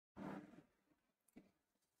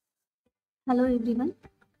Hello everyone.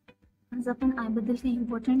 आज आपण I बद्दलचे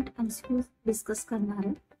इम्पॉर्टंट एमसीक्यूज डिस्कस करणार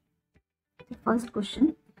आहे. First question,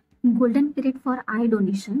 golden period for I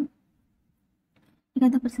donation.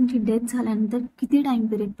 एखाद्या पर्सनची डेथ झाल्यानंतर किती टाइम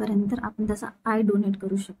पिरियड पर्यंत आपण त्याचा आय डोनेट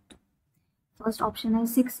करू शकतो? फर्स्ट ऑप्शन आहे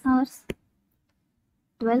 6 hours,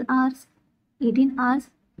 12 hours, 18 hours,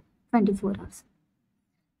 24 hours.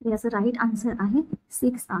 याचं राईट आन्सर आहे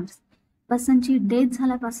 6 hours. पर्सनची डेथ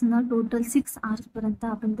झाल्यापासून टोटल 6 hours पर्यंत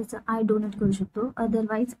आपण त्याचं आय डोनेट करू शकतो,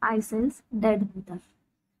 अदरवाईज आय सेल्स डेड होतात.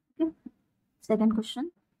 Okay. Second question,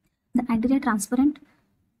 the anterior transparent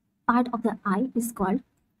part of the I is called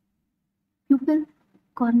pupil,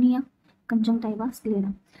 cornea, कंजंक्टिव्हा,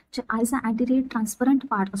 sclera. जे आयचा अँटेरियर ट्रान्सपरंट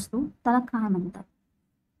पार्ट असतो त्याला काय म्हणतात?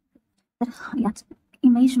 तर याच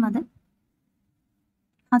इमेजमध्ये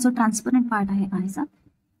हा जो ट्रान्सपरंट पार्ट आहे आयचा,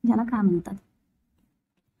 याला काय म्हणतात?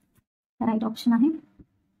 राईट ऑप्शन आहे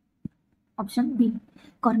option B,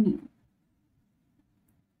 cornea.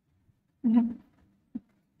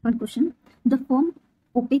 Third question, the form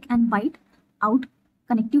OPEC and white out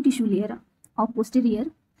connective tissue layer of posterior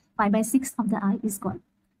 5/6 of the I is called.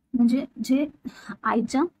 म्हणजे जे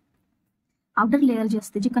आयच्या आउटर लेअर जी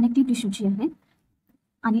असते, जी कनेक्टिव्ह टिश्यूची आहे,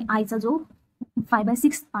 आणि आयचा जो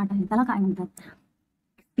 5/6 पार्ट आहे त्याला काय म्हणतात?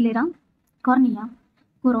 Sclera, cornea,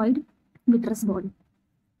 choroid, vitreous body.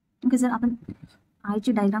 Okay. जर आपण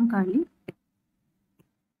आयची डायग्राम काढली,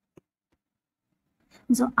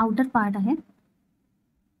 जो आउटर पार्ट आहे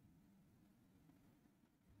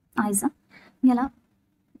आयचा, याला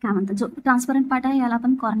काय म्हणतात? जो ट्रान्सपरंट पार्ट आहे याला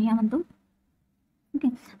आपण कॉर्निया म्हणतो. ओके.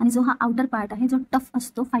 आणि जो हा आउटर पार्ट आहे, जो टफ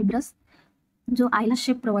असतो, फायब्रस, जो आयला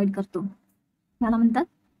शेप प्रोव्हाइड करतो, याला म्हणतात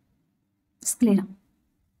स्क्लेरा.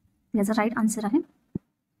 याचा राईट आन्सर आहे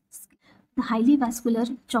the highly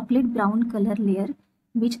वॅस्क्युलर chocolate brown colour layer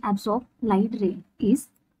which absorb light ray is.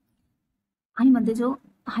 आईमध्ये जो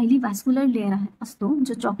हायली वॅस्क्युलर लेअर असतो,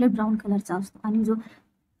 जो चॉकलेट ब्राऊन कलरचा असतो आणि जो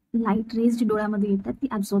लाईट रेज जी डोळ्यामध्ये येतात ती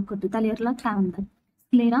ॲब्सॉर्ब करतो, त्या लेअरला काय म्हणतात?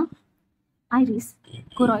 Sclera, iris,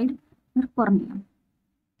 choroid, cornea.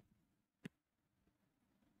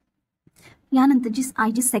 यानंतर जी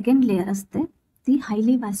आयची सेकंड लेअर असते ती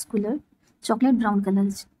हायली वॅस्क्युलर चॉकलेट ब्राऊन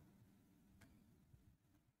कलरची.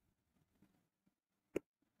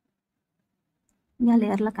 या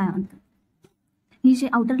लेअरला काय म्हणतात? ही जी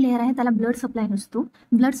आउटर लेअर आहे त्याला ब्लड सप्लाय नसतो,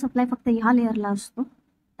 ब्लड सप्लाय फक्त ह्या लेअरला असतो,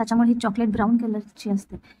 त्याच्यामुळे ही चॉकलेट ब्राऊन कलरची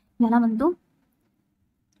असते. याला म्हणतो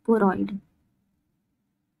कोरॉइड.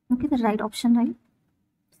 ओके. तर राईट ऑप्शन राहील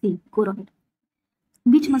C, choroid.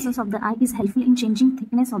 Which muscles of the I is helpful in changing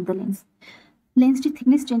thickness of the lens. लेन्सची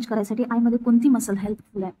thickness change करायसाठी आयमध्ये कोणती मसल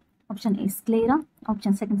हेल्पफुल आहे? Option A sclera,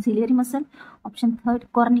 option second ciliary muscle, option third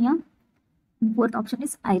cornea, fourth option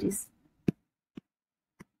is iris.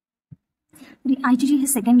 आयची जी हे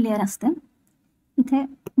second layer असते इथे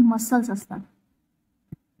muscles असतात.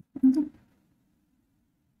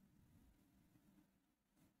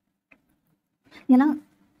 याला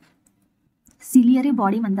सिलियरी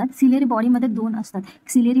बॉडी म्हणतात. सिलियरी बॉडीमध्ये दोन असतात,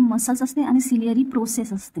 सिलियरी मसल्स असते आणि सिलियरी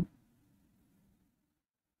प्रोसेस असते,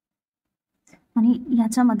 आणि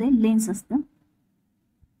याच्यामध्ये लेन्स असतं.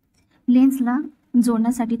 लेन्सला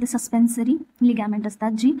जोडण्यासाठी ते सस्पेन्सरी लिगॅमेंट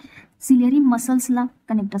असतात, जी सिलियरी मसल्सला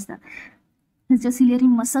कनेक्ट असतात. ज्या सिलियरी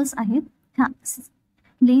मसल्स आहेत ह्या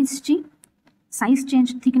लेन्सची साईज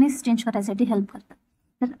चेंज, थिकनेस चेंज करायसाठी हेल्प करतात.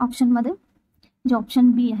 तर ऑप्शनमध्ये जे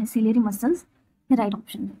ऑप्शन बी आहे सिलियरी मसल्स, हे राईट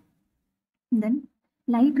ऑप्शन आहे. Then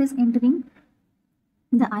light rays entering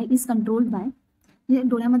the I is controlled by. जे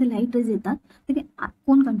डोळ्यामध्ये लाईट रेज येतात ते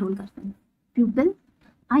कोण कंट्रोल करतात? प्युपिल,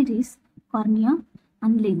 आयरिस, कॉर्निया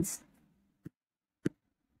आणि लेन्स.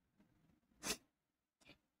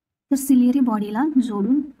 तर सिलियरी बॉडीला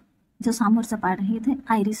जोडून जो समोरचा पार्ट आहे इथे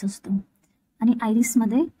आयरिस असतो, आणि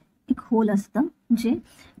आयरिसमध्ये एक होल असतं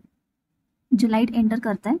जे लाईट एंटर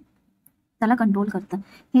करत आहे त्याला कंट्रोल करतं.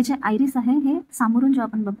 हे जे आयरिस आहे हे समोरून जो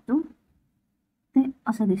आपण बघतो ते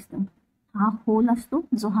असं दिसतं. हा होल असतो,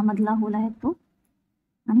 जो हा मधला होल आहे तो,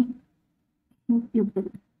 आणि हे प्युपिल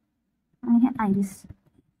आणि हे आयरिस.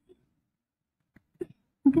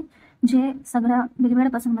 ओके. जे सगळ्या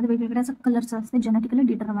वेगवेगळ्या पर्सनमध्ये वेगवेगळ्या कलरचं असते, जेनेटिकली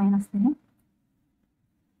डिटरमाइन असते हे.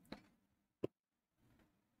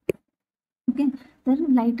 ओके. तर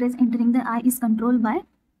light rays entering the I is control by,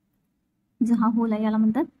 जो हा होल आहे याला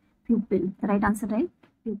म्हणतात प्युपिल. राईट आन्सर आहे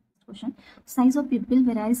question. Size of pupil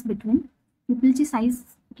व्हेरायज between. प्युपिलची size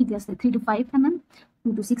किती असते? 3 to 5 mm,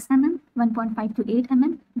 2 to 6 mm, 1.5 to 8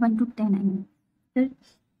 mm, 1 to 10 mm. तर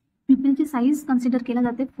प्युपिलची साईज कन्सिडर केला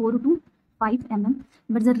जाते 4 to 5 mm.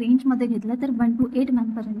 बट जर रेंजमध्ये घेतलं तर 1 to 8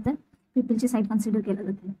 mm पर्यंत प्युपिलची साईज कन्सिडर केला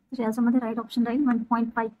जाते. तर याच्यामध्ये राईट ऑप्शन राहील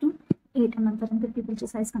 1.5 to 8 mm पर्यंत प्युपिलची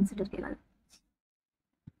साईज कन्सिडर केला जाते.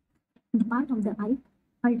 The part of the eye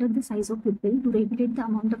alter the size of pupil to regulate the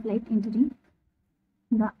amount of light entering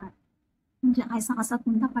the eye. म्हणजे असा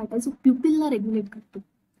कोणता पार्ट आहे जो प्युपिलला रेग्युलेट करतो?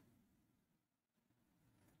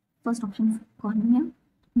 First option cornea,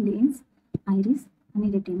 lens, iris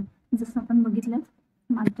आणि रेटिना. जसं आपण बघितलं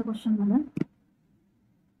मागच्या क्वेश्चन मध्ये,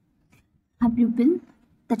 हा प्युपिल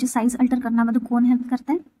त्याची साईज अल्टर करण्यामध्ये कोण हेल्प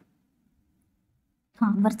करताय?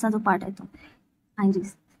 वरचा जो पार्ट आहे तो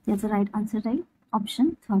आयरिस. याचा राईट आन्सर राहील option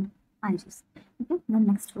third, iris. Okay, the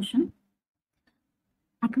next question.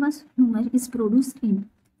 ॲक्वास humour is produced in.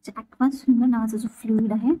 ॲक्वास humour नावाचा जो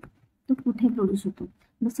फ्लुइड आहे तो कुठे प्रोड्यूस होतो?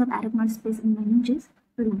 The sub ॲरेक्नॉइड space in meninges,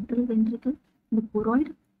 lateral ventricle, the choroid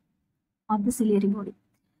or the ciliary body.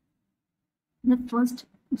 The first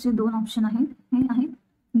जे दोन option आहेत हे आहेत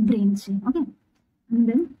ब्रेनचे. ओके, आणि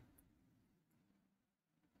देन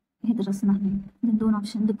हे तर असं नाही. देन दोन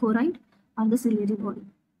ऑप्शन द कोराइड और द सिलियरी बॉडी.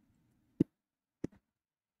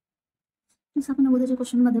 जसं आपण अगोदरच्या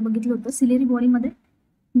क्वेश्चन मध्ये बघितलं होतं, सिलियरी बॉडीमध्ये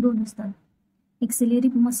दोन असतात, एक सिलियरी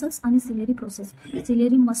मसल्स आणि सिलियरी प्रोसेस.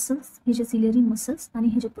 सिलियरी मसल्स, हे जे सिलियरी मसल्स आणि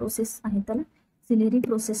हे जे प्रोसेस आहे त्याला सिलियरी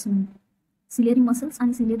प्रोसेस म्हणतात. सिलियरी मसल्स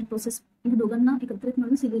आणि सिलियरी प्रोसेस या दोघांना एकत्रित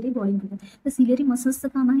मिळून सिलियरी बॉडी म्हणतात. तर सिलियरी मसल्सचं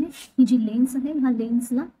काम आहे, ही जी लेन्स आहे ह्या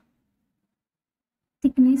लेन्सला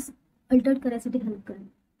थिकनेस अल्टर करायसाठी हेल्प करणे,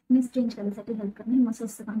 थिकनेस चेंज करायसाठी हेल्प करणे हे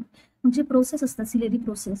मसल्सचं काम. म्हणजे प्रोसेस असतात सिलियरी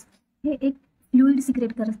प्रोसेस, हे एक फ्लुइड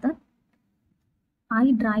सिक्रेट करतात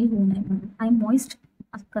आय ड्राय होऊ नये म्हणून, आय मॉइस्ट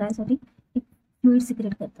करायसाठी एक फ्लुइड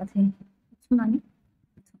सिक्रेट करतात हे इथून आणि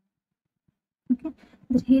ओके.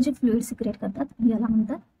 तर हे जे फ्लुइड सिक्रेट करतात याला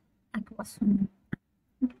म्हणतात ॲक्वास ह्युमर.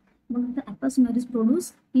 ओके, मग ॲक्वास humour is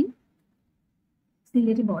produce in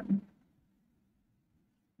ciliary body.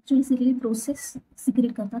 Actually ciliary process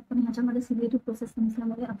secret करतात, पण ह्याच्यामध्ये सिलियरी प्रोसेस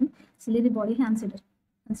नसल्यामुळे आपण सिलियरी बॉडी हे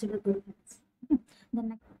कन्सिडर करू.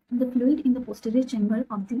 The fluid in the posterior chamber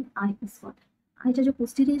of the I is what. आयच्या जे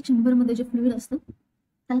पोस्टेरियर चेंबरमध्ये जे फ्लुइड असतं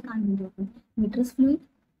त्याला काय म्हणतो आपण? Vitreous fluid,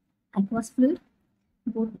 ॲक्वास fluid,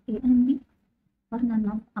 both A and बी और नन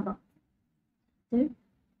ऑफ अबव. तर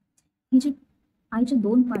हे जे आयचे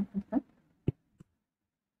दोन पार्ट असतात,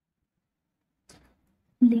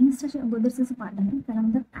 लेन्सचा जे अगोदरचा जो पार्ट आहे त्याला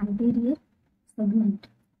म्हणतात अँटेरियर सेगमेंट,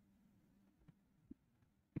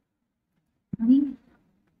 आणि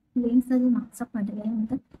लेन्सचा जो मागचा पार्ट आहे याला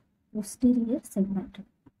म्हणतात पोस्टेरियर सेगमेंट.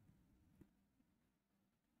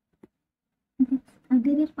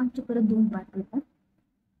 अँटेरियर पार्टचे परत दोन पार्ट असतात.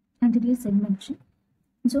 अँटेरियर सेगमेंटचे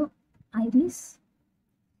जो आयरिस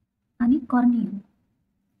आणि कॉर्निया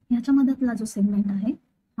ह्याच्या मधातला जो सेगमेंट आहे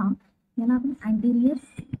याला आपण अँटेरियर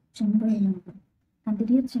चेंबर म्हणतो.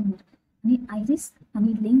 अँटेरियर चेंबर आणि आयरिस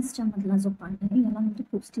आणि लेन्सच्या मधला जो पार्ट आहे याला म्हणतो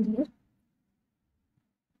पोस्टेरियर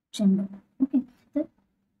चेंबर. ओके, तर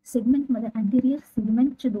सेगमेंटमध्ये अँटेरियर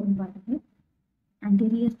सेगमेंटचे दोन पार्ट आहेत,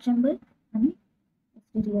 अँटेरियर चेंबर आणि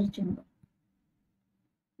पोस्टेरियर चेंबर.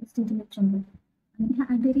 पोस्टेरियर चेंबर आणि ह्या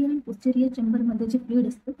अँटेरियर आणि पोस्टेरियर चेंबरमध्ये जे फ्लुइड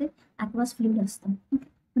असतं ते ॲक्वास फ्लुइड असतं. ओके,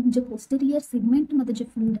 पण जे पोस्टेरियर सेगमेंटमध्ये जे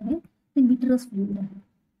फ्लुइड आहे ते विट्रस फ्लुइड आहे.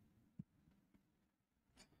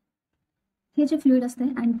 हे जे फ्लुइड असते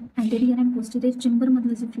अँटेरियर आणि पोस्टेरियर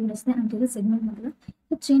चेंबरमधलं जे फ्लुइड असते अँटेरियर सेगमेंटमधलं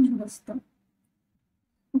हे चेंज होत असतं.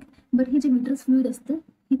 ओके, बट हे जे विट्रस फ्लुइड असतं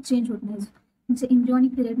हे चेंज होत नाही. म्हणजे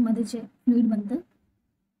एम्ब्रियॉनिक पिरियडमध्ये जे फ्लुइड बनतं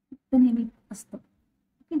ते नेहमी असतं.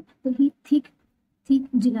 ओके, तर ही थिक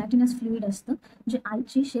जिलॅटिनस फ्लुइड असतं जे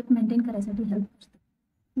आयची शेप मेंटेन करायसाठी हेल्प करतं.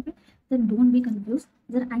 ओके, तर डोंट बी कन्फ्यूज.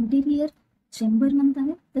 जर अँटेरियर चेंबर म्हणत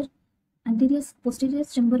आहे तर अँटेरियर पोस्टेरियर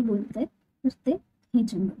चेंबर बोलत आहे तर ते हे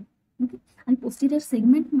चेंबर. ओके, आणि पोस्टेरियर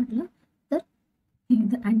सेगमेंट म्हटलं तर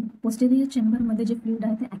पोस्टेरियर चेंबरमध्ये जे फ्लुइड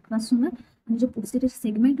आहे ते ॲक्वास ह्युमर आणि जे पोस्टेरियर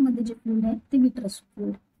सेगमेंटमध्ये जे फ्लुइड आहे ते विट्रस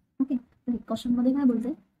फ्लुइड. ओके, तर क्वेश्चनमध्ये काय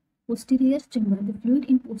बोलतंय? Posterior chamber, the fluid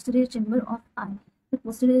in posterior chamber of I. तर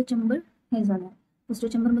पोस्टेरियर चेंबर हे झालं.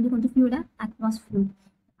 पोस्टेरियर चेंबरमध्ये कोणती फ्लुइड आहे? ॲक्वास फ्लुइड.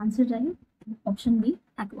 आन्सर राहील option B,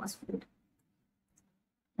 ॲक्वास fluid.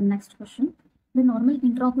 Next question, the normal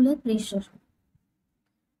इंट्राओक्युलर pressure.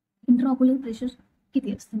 इंट्राओक्युलर pressure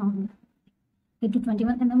किती असतं normal? 8 to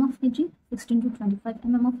 21 mm of Hg, 16 to 25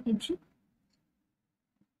 mm of Hg,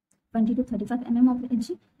 20 to 35 mm of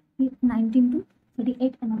Hg, 19 to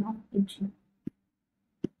 38 mm of Hg.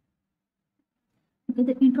 Okay,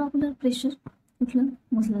 तर इंट्राओक्युलर pressure कुठलं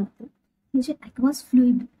मोजलं जातं? हे जे ॲक्वास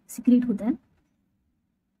fluid secret होत आहे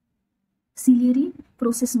सिलियरी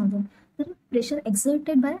प्रोसेसमधून, तर प्रेशर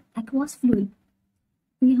एक्झर्टेड बाय ॲक्वास फ्लुइड,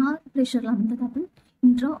 ह्या प्रेशरला म्हणतात आपण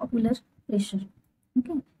इंट्राओक्युलर प्रेशर.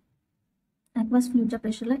 ओके, ॲक्वास फ्लुइडच्या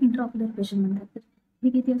प्रेशरला इंट्राओक्युलर प्रेशर म्हणतात. तर हे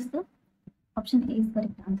किती असतं? Option A is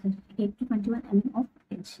correct answer, 8 to 21 mm of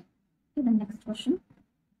Hg. Okay, the next question,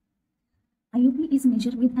 IUP is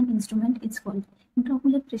major with an instrument it's called.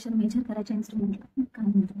 इंट्राओक्युलर pressure measure करायच्या इन्स्ट्रुमेंटला काय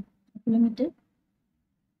म्हणतात? ओक्युलोमीटर,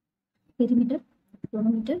 पेरीमीटर,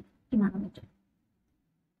 टोनोमीटर की मॅनोमीटर?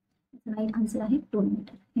 राईट आन्सर आहे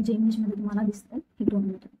टोनोमीटर. हे जे इमेजमध्ये तुम्हाला दिसतं हे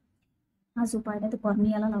टोनोमीटर. हा जो पार्ट आहे तो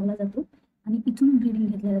कॉर्नियाला लावला जातो आणि इथून रीडिंग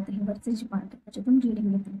घेतलं जातं. हे वरचे जे पार्ट आहे त्याच्यातून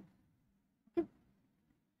रीडिंग घेतलं. ओके,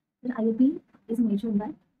 तर IUP is measure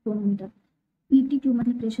by tonometer. ET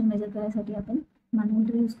ट्यूबमध्ये pressure measure करायसाठी आपण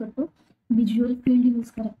मॅनोमीटर यूज करतो. Visual field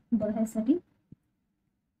use बघायसाठी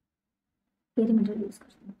perimeter use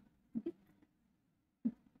करतो. Okay,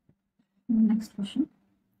 next question.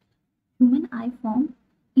 Human I form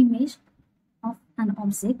image of an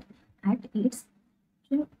object at its.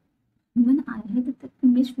 Human I आहे तर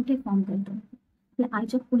इमेज कुठे form करतो? आपल्या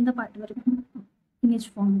आयच्या कोणत्या पार्टवर इमेज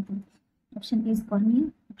फॉर्म होतो? Option A is cornea,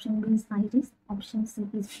 option B is iris, option C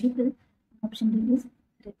is pupil, option D is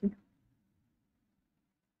retina.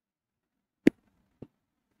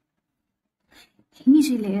 He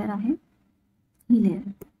G layer आहे ही layer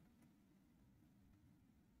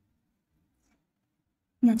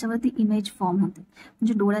याच्यावरती इमेज फॉर्म होते.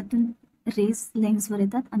 म्हणजे डोळ्यातून रेस लेन्सवर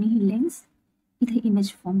येतात आणि ही लेन्स इथे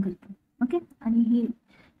इमेज फॉर्म करते. ओके, आणि ही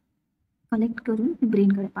कलेक्ट करून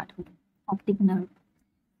ब्रेनकडे पाठवते, ऑप्टिक नर्व.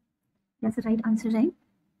 याचं राईट आन्सर राहील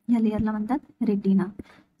या लेयरला म्हणतात retina.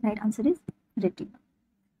 Right answer is retina.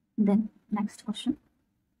 Then next question.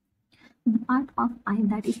 The part of eye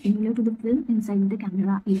that is similar to the film inside the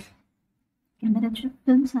camera is. कॅमेराच्या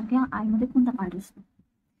film सारख्या आयमध्ये कोणता पार्ट असतो?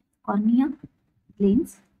 Cornea,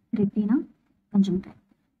 lens, retina,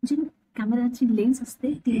 कंजंक्टाइव्ह. जी कॅमेराची lens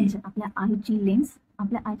असते ती म्हणजे आपल्या आयची लेन्स,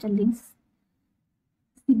 आपल्या आयच्या लेन्स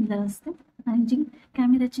सिमिलर असते आणि जी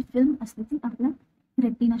कॅमेराची फिल्म असते ती आपल्या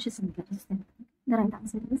रेटिनाशी सिमिलर असते. The right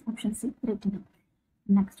answer is option C, retina.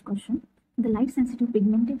 Next question. The light sensitive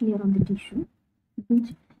pigmented layer on the tissue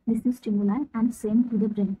which receives stimuli and send to the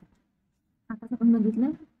brain. आता आपण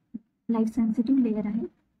बघितलं लाईट सेन्सिटिव्ह लेअर आहे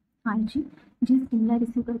आयची जी स्टिम्युलाई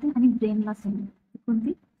रिसीव्ह करते आणि ब्रेनला सेंड.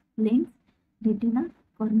 कोणती? Lens, retina,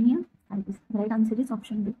 cornea, iris. Right answer is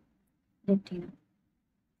option B, retina.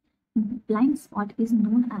 Blind spot is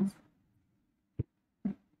non as.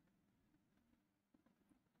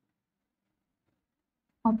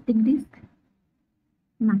 Optic disk,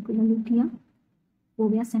 macula ल्युटिया,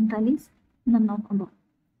 fovea सेंट्रालिस, none of above.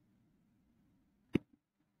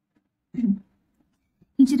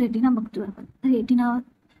 He G retina बघतोय आपण,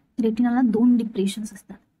 रेटिनाला 2 डिप्रेशन्स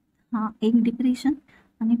असतात. हा एक डिप्रेशन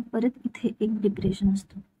आणि परत इथे एक डिप्रेशन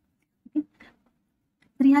असतो. ओके,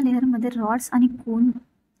 तर या लेअरमध्ये रॉड्स आणि कोन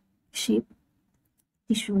शेप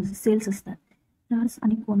टिश्यूज सेल्स असतात. रॉड्स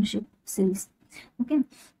आणि कोन शेप सेल्स. ओके,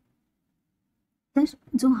 तर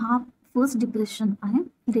जो हा फर्स्ट डिप्रेशन आहे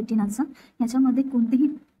रेटिनाचा याच्यामध्ये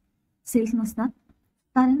कोणतेही सेल्स नसतात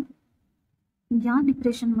कारण या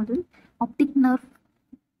डिप्रेशनमधून ऑप्टिक नर्व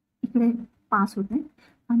इकडे पास होते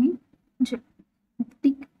आणि जे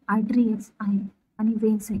ऑप्टिक आर्टरीज आहे आणि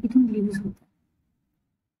वेन्स आहे इथून यूज होते.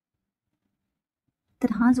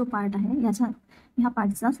 तर हा जो पार्ट आहे ह्या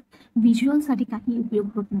पार्टचा व्हिज्युअलसाठी काही उपयोग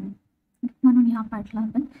होत नाही म्हणून ह्या पार्टला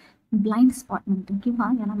आपण ब्लाइंड स्पॉट म्हणतो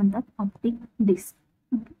किंवा याला म्हणतात optic disk.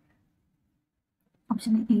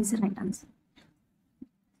 Option A is right answer.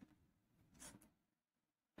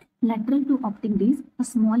 Lateral to optic disc, a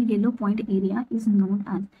small yellow point area is known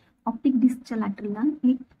as. Optic डिस्कच्या लॅटरलला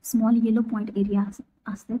एक स्मॉल येलो पॉइंट एरिया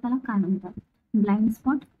असते त्याला काय म्हणतात? Blind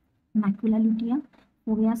spot, macula ल्युटिया,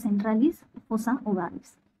 fovea सेंट्रालिस, fossa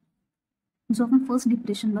ओव्हालिस. जो आपण फर्स्ट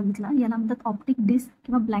डिप्रेशन बघितला याला म्हणतात ऑप्टिक डिस्क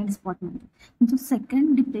किंवा ब्लाइंड स्पॉट म्हणतो. जो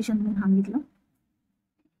सेकंड डिप्रेशन मी सांगितलं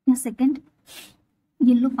या सेकंड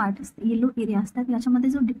येलो पार्ट असते, येलो एरिया असतात याच्यामध्ये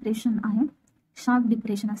जो डिप्रेशन आहे शार्प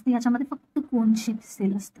डिप्रेशन असते याच्यामध्ये फक्त कोन शेप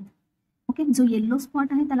सेल असतात. ओके, जो येल्लो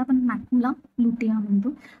स्पॉट आहे त्याला आपण मॅक्युला ल्युटिया म्हणतो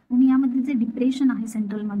आणि यामध्ये जे डिप्रेशन आहे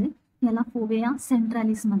सेंट्रलमध्ये याला फोविया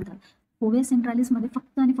सेंट्रालिस म्हणतात. फोविया सेंट्रालिसमध्ये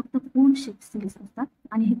फक्त आणि फक्त कोन शेप सेल्स असतात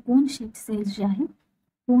आणि हे कोन शेप सेल्स जे आहे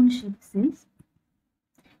कोन शेप सेल्स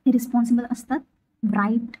हे रिस्पॉन्सिबल असतात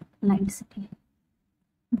ब्राईट लाईटसाठी.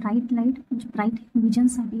 ब्राईट लाईट म्हणजे ब्राईट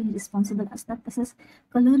विजनसाठी हे रिस्पॉन्सिबल असतात, तसंच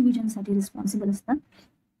कलर विजनसाठी रिस्पॉन्सिबल असतात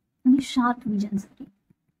आणि शार्प विजनसाठी.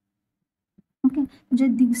 ओके, म्हणजे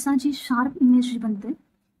दिवसाची शार्प इमेज जी बनते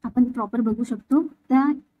आपण प्रॉपर बघू शकतो त्या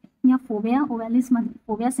या फोविया ओव्हॅलिसमध्ये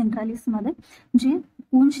फोविया सेंट्रालिसमध्ये जे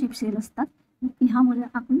कोन शेप सेल असतात ह्यामुळे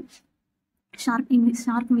आपण शार्प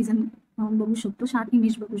विजन बघू शकतो, शार्प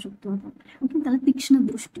इमेज बघू शकतो आपण. ओके, त्याला तीक्ष्ण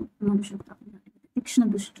दृष्टी म्हणू शकतो आपण. तीक्ष्ण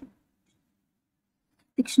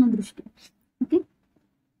दृष्टी. ओके,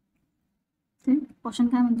 तर क्वेश्चन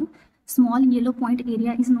काय म्हणतो? Small yellow point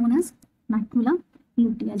area is non age macula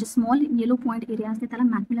lutea, जे स्मॉल येलो पॉइंट एरिया असते त्याला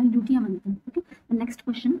मॅक्युला ल्युटिया म्हणतात. Okay, next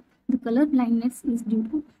question, the colour blindness is due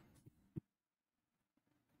to.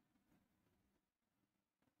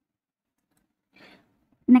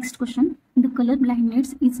 Next question, the color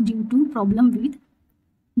blindness is due to problem with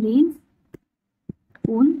lens,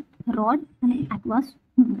 cone, rod and aqueous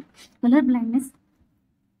humor. Color blindness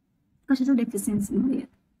कशाचं deficiency मुळे आहे?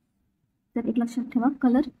 तर एक लक्षात ठेवा,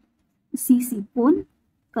 कलर CC कोन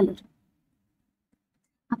colour.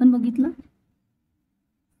 आपण बघितलं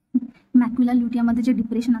macula ल्युटियामध्ये जे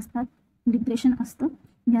डिप्रेशन असतं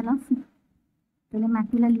याला त्याला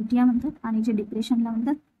मॅक्युला ल्युटिया म्हणतात आणि जे डिप्रेशनला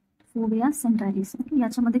म्हणतात फोविया सेंट्रालिस.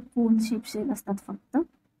 याच्यामध्ये कोन शेप सेल असतात फक्त.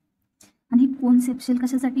 आणि कोन शेप सेल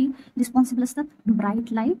कशासाठी रिस्पॉन्सिबल असतात?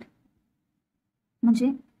 ब्राईट लाईट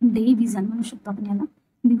म्हणजे डे विजन म्हणू शकतो आपण याला.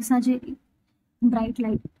 दिवसा जे ब्राईट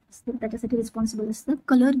लाईट असतं त्याच्यासाठी रिस्पॉन्सिबल असतं.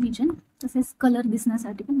 कलर विजन तसेच कलर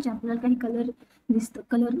दिसण्यासाठी पण जे आपल्याला काही कलर दिसतं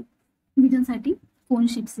colour विजनसाठी cone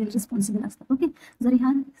shape sale responsible असतात. ओके, जर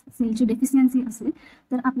ह्या सेलची डेफिशियन्सी असेल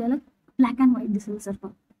तर आपल्याला ब्लॅक अँड व्हाईट दिसेल सर्व.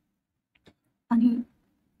 आणि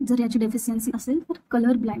जर याची डेफिशियन्सी असेल तर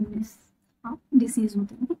कलर ब्लाइंडनेस हा डिसीज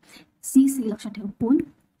होतो. ओके, CC लक्षात ठेवा, कोन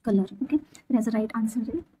कलर. ओके, तर याचा राईट आन्सर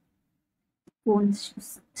आहे cone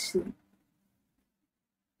cell.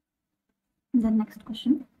 The next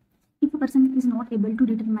question, if a person is not able to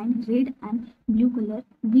determine red and blue color,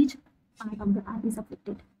 which part of the eye is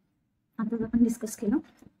affected? आता आपण discuss केलं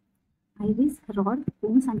iris, rod,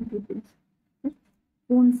 cons आणि प्युपिल्स. तर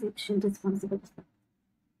कोन section responsible असतात.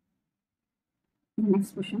 The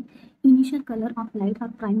next question, initial color of light or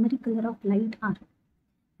primary color of light are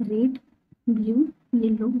red, blue,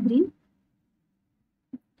 yellow, green,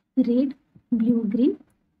 red, blue, green,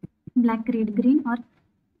 black, red, green or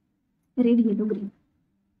red yellow green.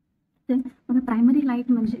 तर बघा primary light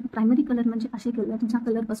म्हणजे primary colour म्हणजे असे colour तुमच्या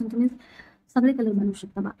कलरपासून तुम्ही सगळे colour बनवू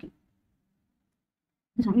शकता. बाकी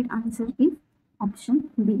right answer is option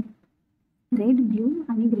B, red, blue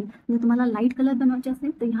आणि ग्रीन. जर तुम्हाला लाईट कलर बनवायचे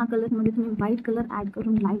असेल तर ह्या कलरमध्ये तुम्ही व्हाईट कलर ॲड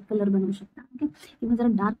करून लाईट कलर बनवू शकता. ओके, किंवा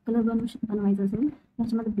जर डार्क कलर बनवायचं असेल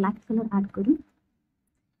त्याच्यामध्ये ब्लॅक कलर ॲड करून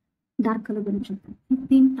डार्क कलर बनवू शकता. हे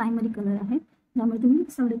 3 प्रायमरी कलर आहेत ज्यामुळे तुम्ही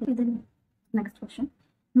सगळे colour. Next question,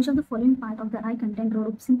 which of the following part of the eye contain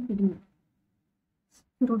rhodopsin pigment?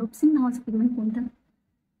 rhodopsin नावाचं पिगमेंट कोणत्या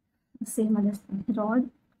सेलमध्ये असतं? रॉड,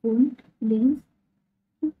 कोन, लेन्स,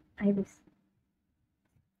 आयरिस.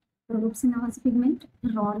 rhodopsin नावाचं पिगमेंट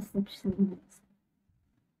रॉड शेप सेलमध्ये असतं.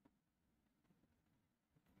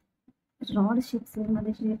 रॉड शेप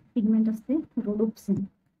सेलमध्ये जे पिगमेंट असते rhodopsin.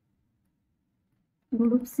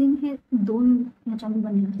 rhodopsin हे 2 याच्यामध्ये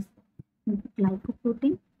बनलेलं असतं,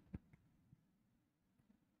 ग्लायकोप्रोटीन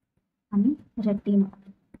आणि रेटिना.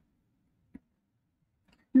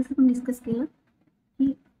 जसं आपण डिस्कस केलं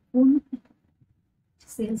की कोन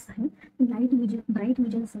सेल्स आहेत लाईट विजन ब्राईट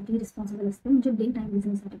विजनसाठी रिस्पॉन्सिबल असते म्हणजे डे टाईम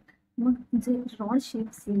विजनसाठी. मग जे रॉड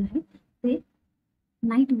शेप सेल आहे ते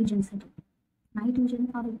नाईट विजनसाठी, नाईट विजन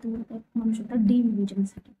फार म्हणू शकता डीम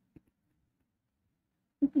विजनसाठी.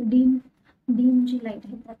 ओके, डीम जी लाईट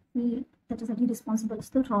आहे त्याच्यासाठी रिस्पॉन्सिबल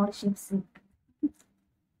असतो रॉड शेप सेल.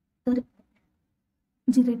 तर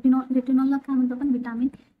जी रेटिनॉलला काय म्हणतो आपण विटामिन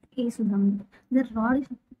ए सुद्धा म्हणतो. जर रॉड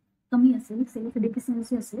कमी असेल सेलची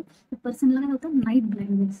डेफिशियन्सी असेल तर पर्सनला काय होतं नाईट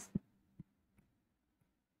ब्लाइंडनेस.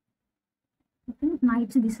 ओके,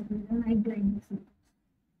 नाईटची दिसत नाही नाईट ब्लाइंडनेस.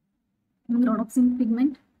 मग rhodopsin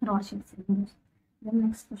pigment rod shape sale.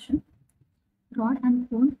 Next question, rod and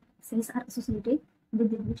cone cells R associated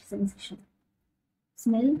with which sensation?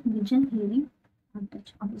 Smell, vision, hearing और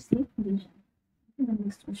touch. Obviously vision.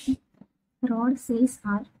 Next question, rod cells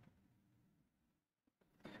are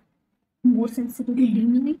more sensitive to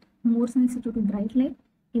dim light, more sensitive to bright light,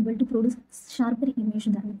 able to produce sharper image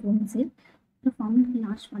than cone cell, performing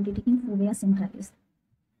large quantity in fovea centralis.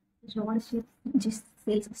 rod shape जे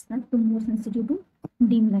cells असतात तो more sensitive to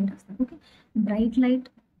dim light असतात. Okay, bright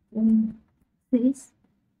light cone cells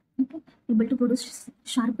okay able to produce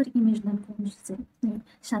sharper image than cone cell.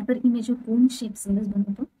 sharper image cone shape cells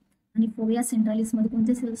बनवतो. आणि fovea सेंट्रालिस मध्ये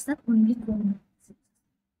कोणते cells असतात? Only cone cells.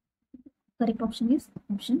 Correct option is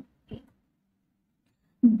option A.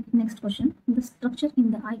 Next question, the structure in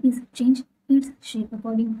the I is change its shape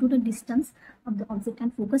according to the distance of the object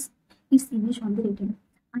and focus its image on the retina.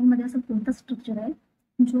 आयमध्ये असं कोणता structure आहे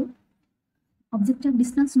जो ऑब्जेक्टच्या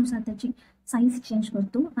डिस्टन्सनुसार त्याची size change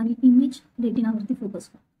करतो आणि image रेटिनावरती focus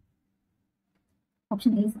करतो?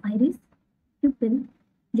 Option A is iris, pupil,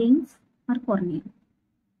 lens और cornea.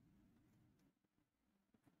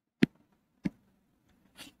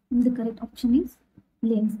 The correct option is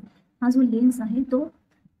lens. हा जो लेन्स आहे तो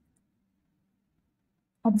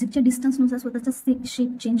ऑब्जेक्टच्या डिस्टन्सनुसार स्वतःचा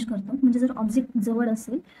शेप चेंज करतो. म्हणजे जर ऑब्जेक्ट जवळ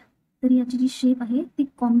असेल तर याची जी शेप आहे ती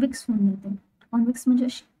कॉन्व्हेक्स होऊन जाते. कॉन्व्हेक्स म्हणजे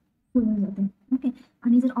अशी होऊन जाते. ओके.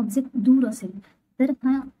 आणि जर ऑब्जेक्ट दूर असेल तर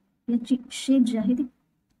हा याची शेप जी आहे ती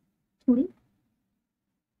थोडी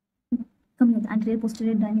कमी होते. अँटेरियर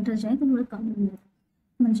पोस्टेरियर डायमीटर जे आहे ते थोडं कमी होऊन जातं.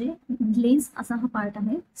 म्हणजे लेन्स असा हा पार्ट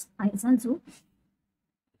आहे आयचा जो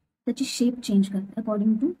त्याची शेप चेंज करते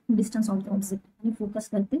according to distance of the object आणि फोकस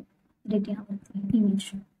करते रेटिनावरती image.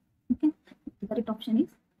 Okay. Correct option is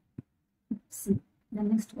C. The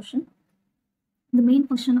next question, the main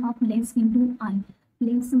function of lens in to I.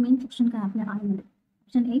 लेन्सचं main function काय आपल्या आयमध्ये?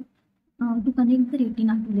 Option A, to connect the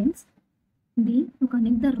retina to lens. B, to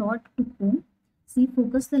connect the rod to cone. C,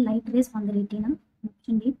 focus the light rays on the retina.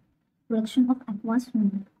 Option D, production of aqueous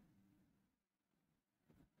fluid.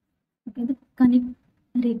 Okay, the connect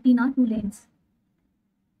retina to lens.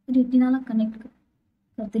 रेटिनाला connect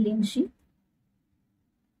करते लेन्सशी,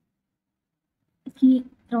 की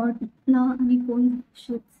रॉडला आणि cone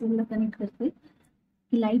shape सेलला connect करते,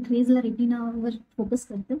 की light रेजला रेटिनावर focus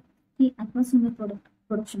करते, की aqueous fluid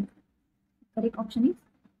production. Correct option is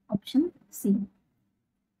option C.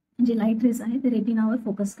 जे light rays आहे ते रेटिनावर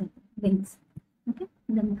फोकस करते lens. Okay.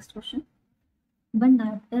 The next question, one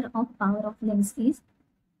dioptre of power of lens is.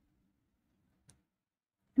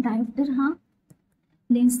 Dioptre हा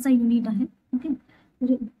लेन्सचा युनिट आहे. ओके.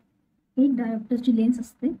 तर एक डायोप्टरची लेन्स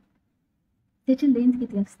असते, त्याची लेंथ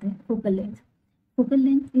किती असते? Focal length. Focal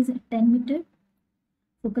length is 10 metre,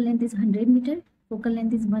 focal length is 100 metre, focal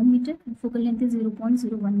length is 1 metre, and focal length is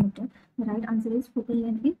 0.01 meter. The right answer is focal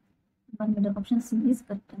length is 1 meter. Option C is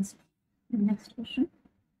correct answer. The next question,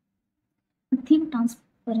 a thin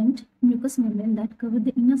transparent mucous membrane that covers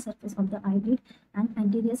the inner surface of the eyelid and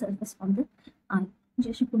anterior surface of the eye. म्हणजे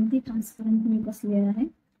अशी कोणती transparent mucus layer आहे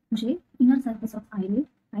जे inner surface of आयलिड,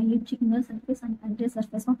 आयलिडची inner surface आणि anterior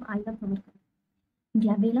surface of आयला cover करते?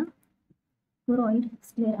 ग्लॅबेला, choroid,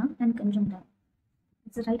 sclera and कंजंक्टिव्हा.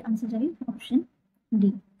 याचं right answer आहे ऑप्शन डी,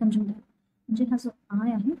 कंजंक्टिव्हा. म्हणजे हा जो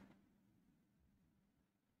आय आहे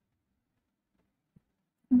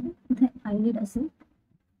इथे आयलिड असेल,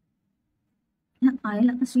 ह्या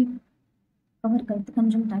आयला अशी कव्हर करते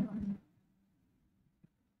कंजंक्टिव्हा.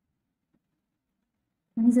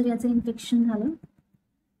 आणि जर याचं इन्फेक्शन झालं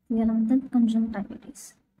तर याला म्हणतात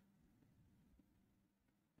कंजंक्टिव्हायटिस.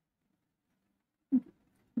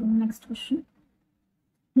 Next question,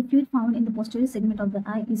 the fluid found in the posterior segment of the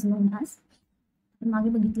eye is known as. मागे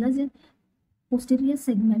बघितलं जे पोस्टेरियर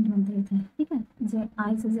सेगमेंट म्हणते इथे, ठीक आहे, जे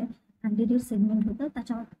आयचं जे अँटेरियर सेगमेंट होतं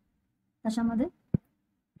त्याच्यामध्ये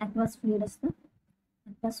ॲक्वास फ्लुइड असतं,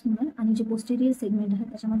 ॲक्वास फ्लुइड. आणि जे पोस्टेरियर सेगमेंट आहे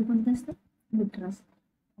त्याच्यामध्ये कोणतं असतं? Vitreous.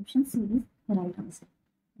 Option C is right answer.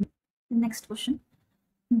 Next question,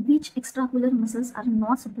 which एक्स्ट्राक्युलर muscles R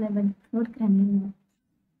not supplied by third cranial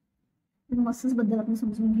nerve. Muscles बद्दल आपण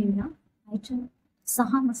समजून घेऊया. आयच्या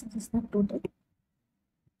 6 मसल्स असतात टोटल,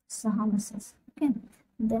 6 मसल्स. ओके.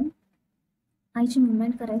 देन आयची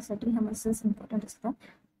मुवमेंट करायसाठी ह्या मसल्स इम्पॉर्टंट असतात.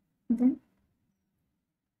 देन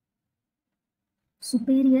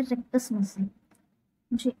सुपेरियर रेक्टस मसल,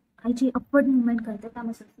 म्हणजे आयची अपवर्ड मुवमेंट करते त्या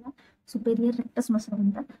मसल्सला सुपेरियर रेक्टस मसल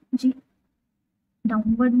म्हणतात. जी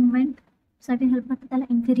डाऊनवर्ड मुवमेंट साठी हेल्प करते त्याला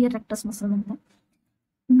इन्फेरियर रेक्टस मसल म्हणतात.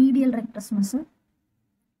 Medial rectus muscle,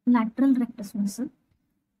 lateral rectus muscle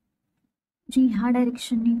जी ह्या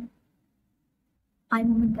डायरेक्शनने आय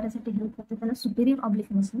मुवमेंट करायसाठी हेल्प करते त्याला सुपेरियर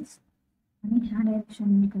ऑब्लिक मसल्स, आणि ह्या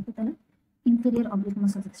डायरेक्शनने करते त्याला इन्फेरियर ऑब्लिक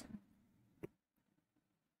मसल्स असतात.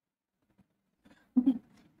 ओके.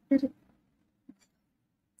 तर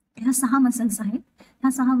ह्या 6 मसल्स आहेत.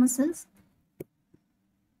 ह्या 6 muscles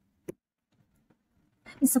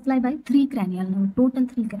is supplied by 3 cranial nerve, total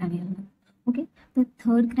 3 cranial nerve. Okay. तर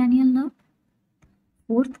third cranial nerve,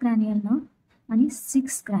 fourth cranial nerve आणि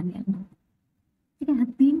 6th cranial nerve. ठीक आहे. ह्या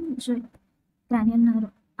 3 जे cranial nerve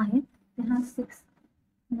आहेत ते ह्या 6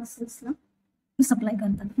 मसल्सला सप्लाय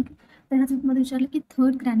करतात. ठीक आहे. तर ह्याच मध्ये विचारलं की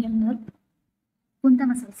थर्ड cranial nerve कोणत्या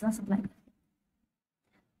मसल्सला सप्लाय करते?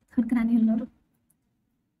 Third cranial nerve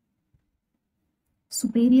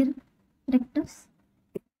superior rectus,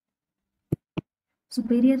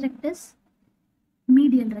 superior rectus,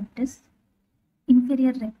 medial rectus,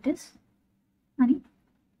 inferior rectus आणि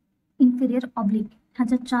इन्फेरियर ऑब्लिक. ह्या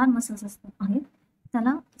ज्या 4 मसल्स असतात आहेत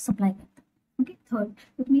त्याला सप्लाय करतात. ओके. थर्ड,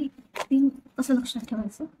 तर तुम्ही 3 कसं लक्षात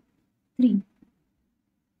ठेवायचं? 3.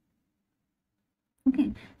 ओके.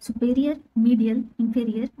 सुपेरियर, मीडियल,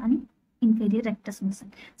 इन्फेरियर आणि inferior rectus muscle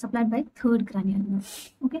supplied by third cranial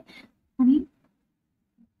nerve. Okay. आणि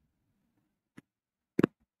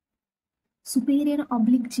सुपेरियर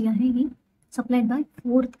ऑब्लिक जी आहे ही supplied by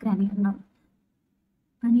fourth cranial nerve,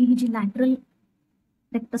 आणि ही जी lateral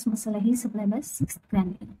rectus muscle is supplied by 6th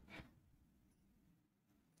cranial.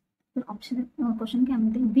 So option question क्या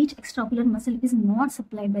मिलते हैं, which extraocular muscle is not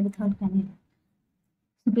supplied by the 3rd cranial?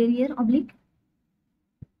 Superior oblique,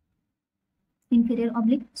 inferior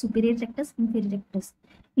oblique, superior rectus, inferior rectus,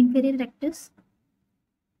 inferior rectus,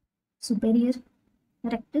 superior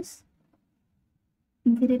rectus,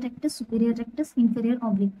 inferior rectus, superior rectus, inferior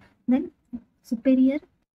oblique. Then superior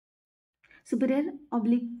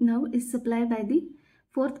oblique nerve is supplied by the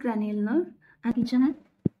 4th cranial nerve and kitchen and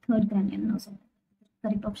 3rd cranial nerve. So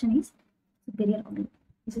correct option is superior oblique.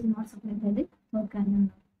 This is not supplied by the 3rd cranial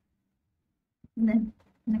nerve. Then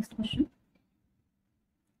next question.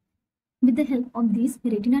 With the help of these,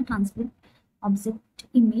 retina transmit object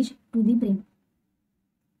image to the brain.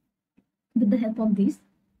 With the help of these,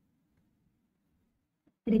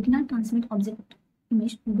 retina transmit object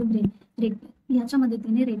image to the brain. याच्या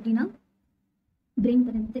मदतीने retina brain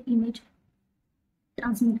पर्यंत image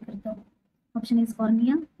transmit करतं. Option is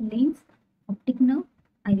cornea, lens, optic nerve,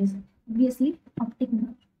 iris. Obviously optic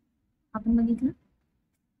nerve. आपण बघितलं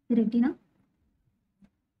retina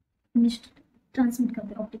image transmit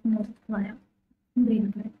करते optic nerve द्वारा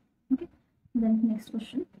ब्रेनकडे. Okay. Then next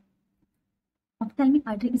question. Ophthalmic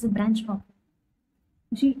artery is a branch of,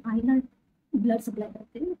 जी आईला blood supply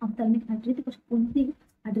करते ophthalmic artery, ती कोणती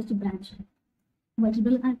आर्टरीची branch आहे?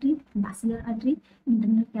 Vertebral artery, बॅसिलर artery,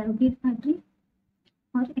 internal carotid artery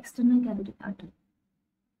और external carotid artery.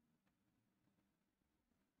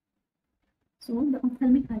 So the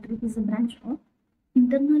ophthalmic artery is a branch of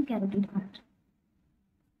internal carotid artery.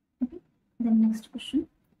 Okay. Then next question.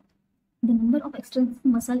 The number of extrinsic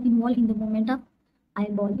muscle involved in the movement of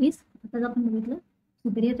eyeball is, आता आपण बघितलं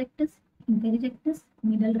superior rectus, inferior rectus,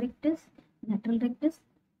 middle rectus, lateral rectus,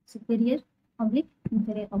 superior oblique,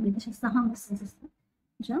 inferior oblique. अशा 6 muscles असतात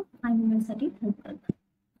ज्या I movement साठी help करतात.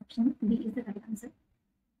 Option B is the right answer.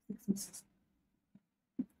 6 muscles.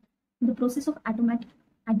 The process of automatic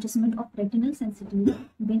adjustment of retinal sensitivity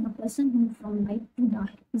when a person moves from light to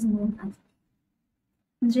dark is known as.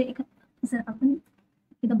 म्हणजे जर आपण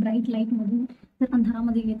एका bright light मधून जर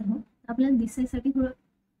अंधारामध्ये येत आहोत तर आपल्याला दिसायसाठी थोडं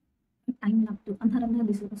टाइम लागतो. अंधारामध्ये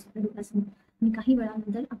दिसत असतो डोळ्यासमोर आणि काही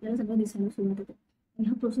वेळानंतर आपल्याला सगळं दिसायला सुरुवात होते.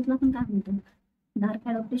 ह्या प्रोसेसला आपण काय म्हणतो? Dark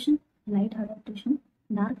ॲडॉप्टेशन, light ॲडॉप्टेशन,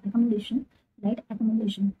 dark accommodation, light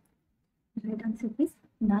accommodation. Right answer is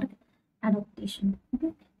dark ॲडॉप्टेशन. Okay.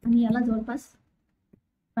 आणि याला जवळपास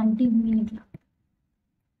 20 मिनिट लागतात.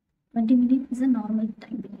 20 minute is a normal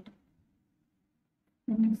time period.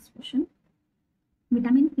 Next question.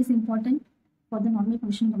 Vitamin is important for the normal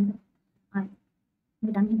functioning of the eye.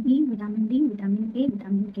 Vitamin E, vitamin D, vitamin A,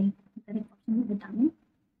 vitamin K. The correct option is vitamin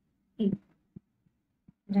A.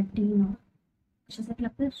 Retinol. कशासाठी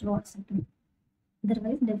लागतं? रॉडसाठी.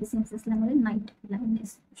 Otherwise deficiency असल्यामुळे night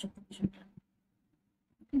blindness होऊ शकतो पेशंटला.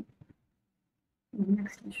 Okay.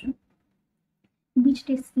 Next question. Which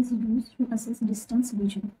test is used to assess distance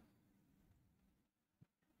vision?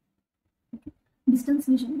 Distance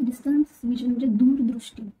vision म्हणजे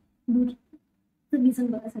दूरदृष्टी, दूरचं vision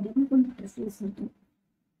बघायसाठी आपण कोणती टेस्ट यूज करतो?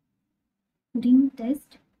 Ring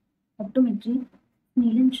taste, optometry,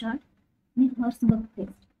 Snellen chart आणि हर्सबर्ग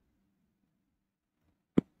टेस्ट.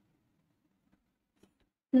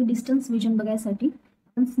 तर डिस्टन्स विजन बघायसाठी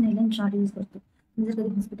आपण स्नेलन चार्ट यूज करतो. जर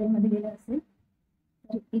कधी हॉस्पिटलमध्ये गेलं असेल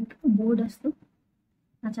तर एक बोर्ड असतो,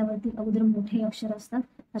 त्याच्यावरती अगोदर मोठे अक्षर असतात,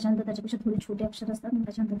 त्याच्यानंतर त्याच्यापेक्षा थोडे छोटे अक्षर असतात,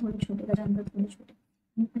 त्याच्यानंतर थोडे छोटे, त्याच्यानंतर थोडे छोटे,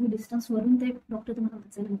 आणि काही डिस्टन्सवरून ते डॉक्टर तुम्हाला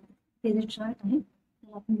वाचायला लागतात. ते जे चार्ट आहे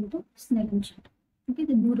त्याला आपण म्हणतो स्नेलन चार्ट. ओके.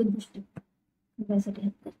 ते दूरदृष्टी बघायसाठी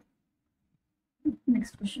हेल्प करते.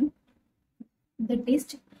 Next question. The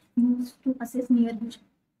taste use to assess near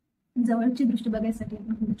vision. जवळची दृष्टी बघायसाठी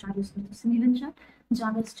आपण कोणतं चार्ट यूज करतो? Snellen chart,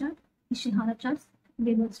 joggers chart, Ishihara chart,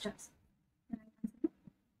 Weber's chart.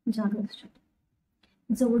 Joggers chart.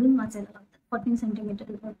 जवळून वाचायला लागतात 14 सेंटीमीटर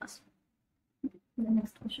जवळपास.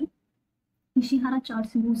 Next question. Ishihara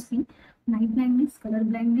charts use in night blindness, colour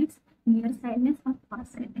blindness, near sightedness और फार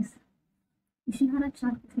साइडनेस. इशिहारा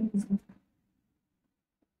चार्ट कुठे यूज होतात?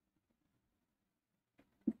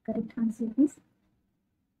 Correct answer is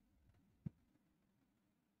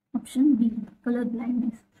option B, colour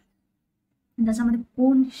blindness. ज्याच्यामध्ये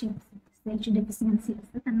cone shape सेलची डेफिशियन्सी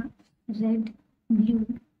असते त्यांना रेड, ब्ल्यू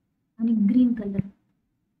आणि ग्रीन कलर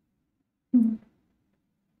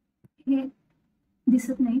हे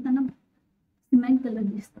दिसत नाही, त्यांना सिमेंट कलर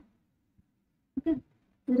दिसतं. ओके.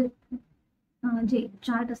 तर जे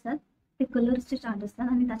चार्ट असतात ते कलर्सचे चार्ट असतात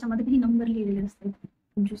आणि त्याच्यामध्ये काही नंबर लिहिलेले असतात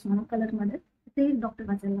 25 म्हणा कलरमध्ये. ते डॉक्टर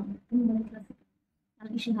वाचायला लावतात. तुम्ही बघितलं असेल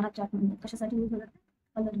त्याला इशिहारा चार्ट म्हणतात. कशासाठी यूज होतात?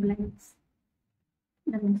 Colour blindness.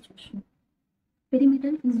 Next question.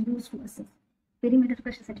 Perimeter is use to assess. Perimeter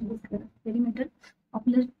कशासाठी यूज करतात? Perimeter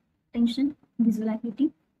ocular tension, visual ॲक्युटी,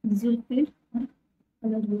 visual field और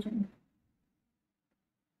कलर विजन.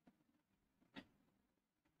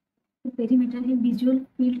 पेरीमीटर हे व्हिज्युअल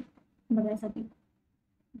फील्ड बघायसाठी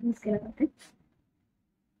यूज केला जाते.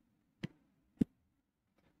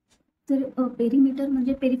 तर पेरीमीटर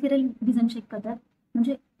म्हणजे पेरिफेरल विजन चेक करतात,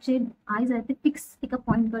 म्हणजे जे आयज आहे ते फिक्स एका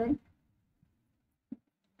पॉईंटकडे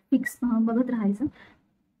फिक्स बघत राहायचं.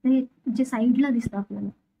 ते जे साईडला दिसतं आपल्याला,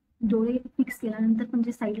 डोळे फिक्स केल्यानंतर पण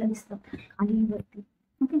जे साईडला दिसतं खाली वरती,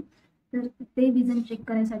 ओके, तर ते विजन चेक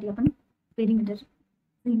करायसाठी आपण पेरीमीटर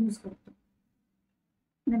यूज करतो.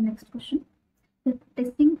 The next question, the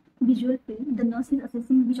testing visual field, the nurse is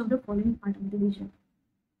assessing which of the following part of the vision.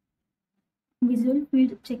 Visual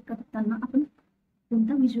field check करताना आपण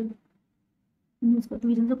कोणता व्हिज्युअल यूज करतो,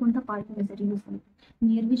 विजनचा कोणता पार्ट करण्यासाठी यूज करतो?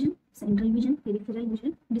 Near vision, central vision, peripheral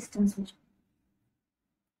vision, distance vision.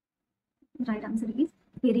 Right answer is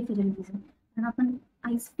peripheral vision. कारण आपण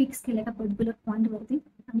eyes fix केल्या एका पर्टिक्युलर पॉईंटवरती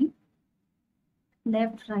आणि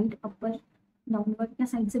लेफ्ट, राईट, अप्पर, डाऊनवर्ड या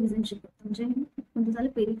साईडचं विजन चेक करतो, म्हणजे कोणतं झालं?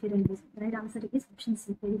 Peripheral vision. Right answer is option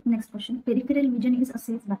C. Next question, peripheral vision is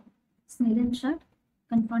assessed bye Snellen chart,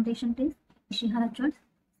 confrontation taste, Ishihara chart,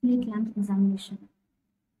 slit lamp examination.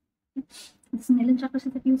 Snellen chart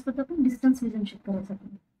कशासाठी use करतो आपण? Distance vision check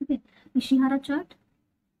करायसाठी. Okay, Ishihara chart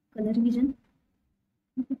colour vision,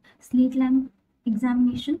 slit lamp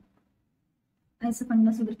examination आयचं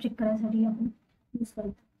funds वगैरे check करायसाठी आपण use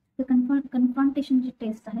करतो. तर confrontation जी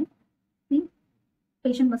taste आहे ती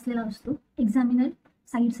पेशंट बसलेला असतो, एक्झामिनर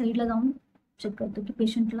साईडला जाऊन चेक करतो की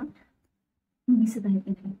पेशंटला दिसत आहे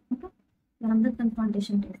की नाही. ओके, त्यानंतर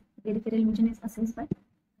confrontation taste. Peripheral vision is assessed bye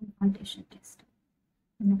confrontation taste.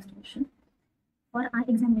 Next question, for I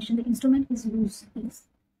examination the instrument is use is.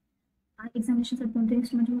 I एक्झामिनेशनसाठी कोणते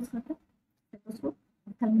इन्स्ट्रुमेंट यूज करतात? Stethoscope,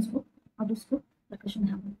 ऑप्थॅल्मोस्कोप, otoscope, percussion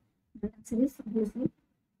hammer. Right answer is obviously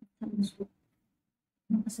ऑप्थॅल्मोस्कोप.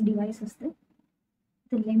 असं device असते,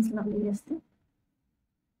 ते lens लावलेली असते,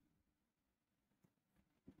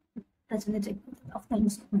 त्याच्याने check करतात,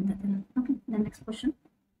 ऑप्थॅल्मोस्कोप म्हणतात त्याला. Okay, the next question,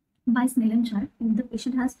 bye Snellen chart, if the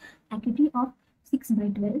patient has ॲक्युटी of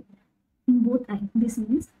 6/12 in both I, this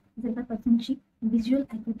means जर का पर्सनची व्हिज्युअल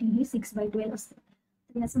ॲक्युटी ही 6/12 असते,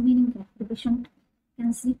 तर याचं मिनिंग काय? The patient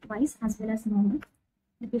can see twice as well as normal,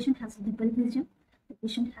 the patient has double vision, the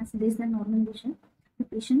patient has less than normal vision, the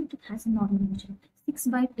patient has normal vision.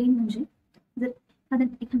 6/10 म्हणजे जर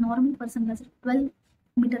एखाद्या normal पर्सनला जर 12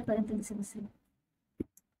 मीटरपर्यंत दिसत असेल,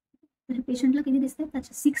 तर पेशंटला किती दिसते?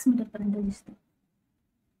 त्याच्या 6 मीटरपर्यंत दिसते.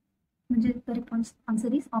 म्हणजे correct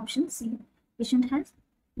answer is option C, patient has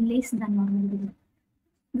less than normal vision.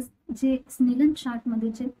 जे स्नेलन चार्टमध्ये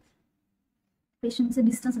जे पेशंटचं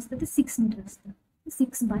डिस्टन्स असतं ते 6 मीटर असतं.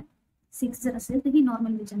 6/6 जर असेल तर ही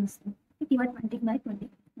नॉर्मल विजन असते, किंवा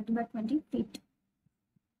 20/20 फीट.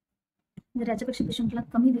 जर याच्यापेक्षा पेशंटला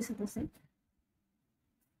कमी दिसत असेल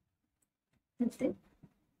तर ते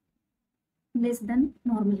लेस than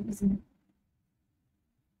normal vision.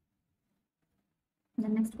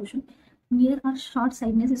 Next question, near or short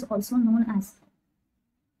sightedness is also non as.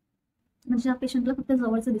 म्हणजे या पेशंटला फक्त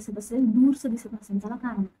जवळचं दिसत असेल, दूरचं दिसत असेल, त्याला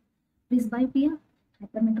काय म्हणतात? प्रिस्बायोपिया,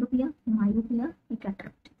 हायपरमेट्रोपिया, मायोपिया,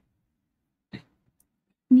 कॅटरॅक्ट.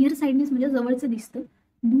 नियर साइडनेस म्हणजे जवळचं दिसतं,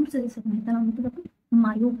 दूरचं दिसत नाही, त्याला म्हणतात आपण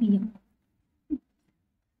myopia.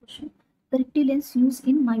 Corrective lens use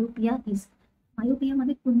in myopia is.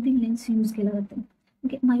 मायोपियामध्ये कोणती लेन्स यूज केला जाते?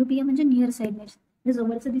 ओके, मायोपिया म्हणजे नियर साइडनेस, जे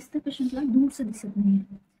जवळचं दिसतं पेशंटला, दूरचं दिसत नाही.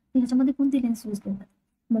 ह्याच्यामध्ये कोणती लेन्स यूज करतात?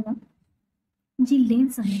 बघा, जी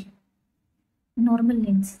लेन्स आहे नॉर्मल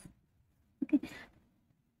लेन्स, ओके,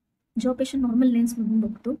 जेव्हा पेशंट नॉर्मल लेन्समधून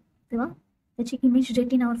बघतो तेव्हा त्याची इमेज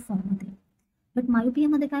रेटिनावर फॉर्म होते. बट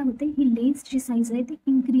मायोपियामध्ये काय होते? ही लेन्सची साईज आहे ती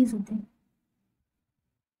इन्क्रीज होते.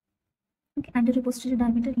 Okay, anterior posterior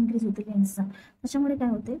diameter increase होते लेन्सचा. त्याच्यामुळे काय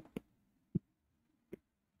होते?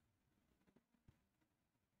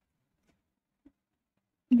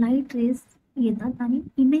 लाईट रेज येतात आणि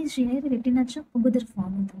इमेज जी आहे रेटिनाच्या अगोदर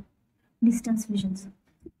फॉर्म होतात, डिस्टन्स विजनचं.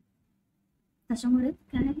 त्याच्यामुळे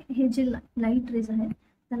काय, हे जे लाईट रेज आहे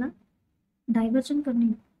त्याला डायव्हर्जन करणे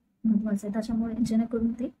महत्त्वाचं आहे. त्याच्यामुळे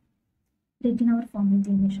जेणेकरून ते रेटिनावर फॉर्म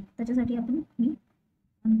होते इमेज, त्याच्यासाठी आपण ही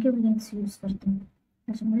कॉन्केव्ह लेन्स यूज करतो.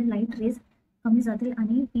 त्याच्यामुळे लाईट रेज कमी जातील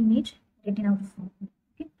आणि इमेज रेटिनावर फॉर्म होईल.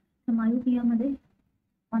 ओके, तर मायोपियामध्ये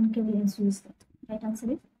कॉन्केव्ह लेन्स यूज करतो. Right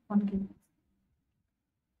answer is concave.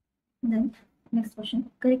 Then next question,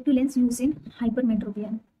 corrective lens used in hypermetropia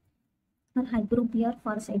or hyperopia or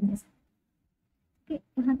far sightedness. Okay,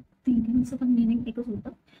 ह्या तिघांचं पण मिनिंग एकच होतं,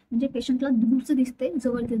 म्हणजे पेशंटला दूरचं दिसते,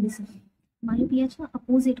 जवळचं दिसत नाही. मायोपियाच्या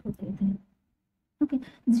अपोजिट होतं इथे. Okay,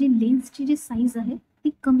 okay. जी लेन्सची जी साईज आहे ती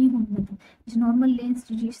कमी होऊन जाते. जी नॉर्मल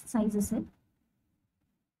लेन्सची जी साईज असेल,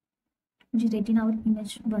 जी रेटिनावर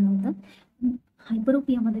इमेज बनवतात,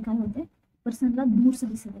 हायपरोपियामध्ये काय होते, पर्सनला दूरचं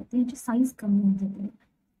दिसत आहे, त्याची साईज कमी होऊन जाते.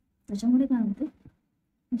 त्याच्यामुळे काय होते,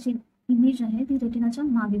 जी इमेज आहे ती रेटिनाच्या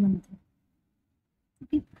मागे बनते.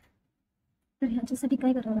 ओके. तर ह्याच्यासाठी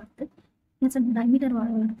काय करावं लागतं, याचं डायमीटर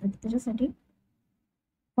वाढवावं लागतं. त्याच्यासाठी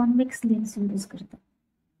कॉन्व्हेक्स लेन्स यूज करतात.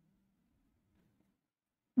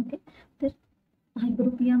 ओके. तर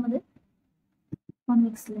हायपरोपियामध्ये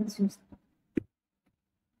कॉन्व्हेक्स लेन्स यूज करतात.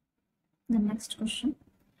 The next question.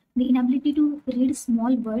 The inability to read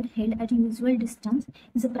small word held at usual distance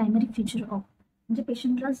is a primary feature of. म्हणजे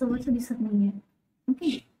पेशंटला जवळचं दिसत नाहीये.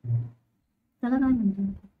 ओके. त्याला काय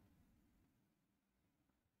म्हणतात,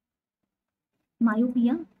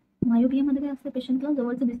 मायोपिया. मायोपियामध्ये काय असतं, पेशंटला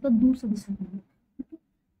जवळचं दिसतं, दूरचं दिसत नाही.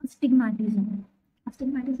 अस्टिग्मॅटिझम.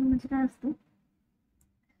 अस्टिग्मॅटिझम म्हणजे काय असतं,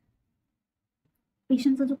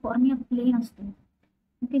 पेशंटचा जो कॉर्निया प्लेन असतो,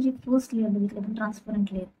 ओके, जे फर्स्ट लेअर बघितलं आपण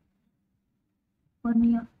ट्रान्सपरंट लेअर,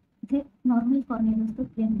 कॉर्निया इथे नॉर्मल कॉर्निया असतो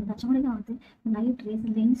प्लेन, त्याच्यामुळे काय होते, लाईट रेज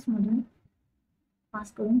लेन्समधून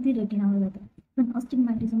पास करून ती रेटिनावर जाते. पण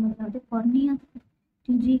अस्टिग्मॅटिझममध्ये काय होते,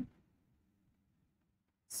 कॉर्नियाची जी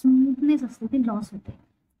स्मूथनेस असते ती लॉस होते.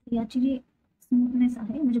 याची जी स्मूथनेस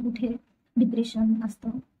आहे, म्हणजे कुठे डिप्रेशन असतं,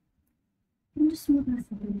 म्हणजे स्मूथनेस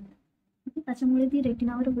असते, त्याच्यामुळे ती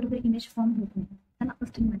रेटिनावर बरोबर इमेज फॉर्म होत नाही. त्याला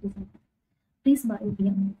अस्टिग्मॅटिझम.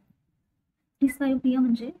 प्रिसबायोपिया. प्रिसबायोपिया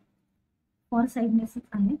म्हणजे फॉर साइडनेसच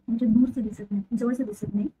आहे, म्हणजे दूरचं दिसत नाही, जवळचं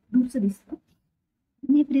दिसत नाही, दूरचं दिसतं.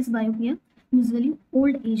 हे प्रिसबायोपिया युजली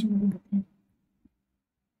ओल्ड एजमध्ये होते.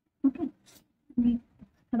 ओके. आणि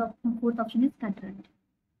fourth option is cataract.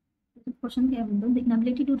 Question काय म्हणतो, the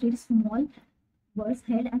inability to read small words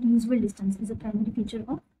held at usual distance is a primary feature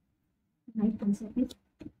of night concept is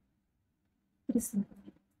प्रिसबायोपिया.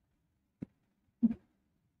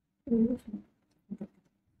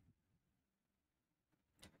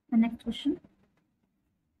 The next question.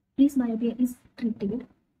 Presbyopia is treated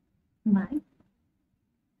by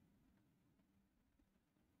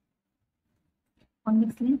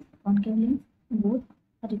convex lens, concave lens, both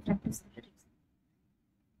or refractive surgeries.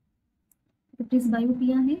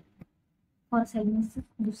 प्रिसबायोपिया हे for sightedness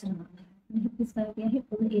दुसरं नाव आहे, आणि प्रिसबायोपिया हे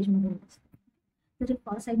old एजमध्ये होत असतं. तर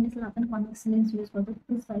for साइडनेसला आपण कॉन्व्हेक्स लेन्स यूज करतो,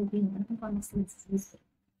 प्रिसबायोपियाला आपण कॉन्व्हेक्स लेन्स यूज करतो.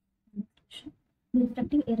 The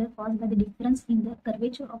refractive error caused by the difference in the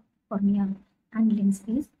curvature of cornea and lens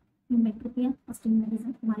is metropia,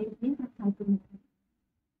 astigmatism, myopia, or hypermetropia.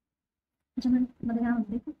 त्याच्यामध्ये काय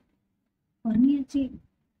म्हणते, कॉर्नियाची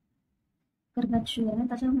कर्व्हेचर आहे,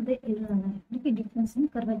 त्याच्यामध्ये एरर आला आहे. ठीक आहे. Difference in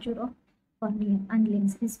curvature of cornea and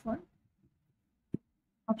lens is for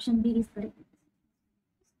option B is correct.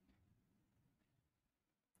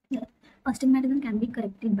 अस्टिग्मॅटिझम can be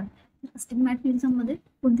corrected bye. अस्टिग्मॅटिझम मध्ये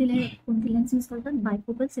कोणती लेन्स यूज करतात,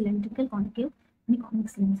 बायफोकल, सिलेंड्रिकल, कॉन्केव्ह आणि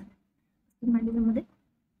कॉन्व्हेक्स लेन्स. अस्टिग्मॅटिझम मध्ये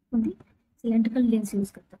कोणती सिलेंड्रिकल लेन्स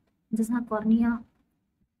यूज करतात. जसं हा कॉर्निया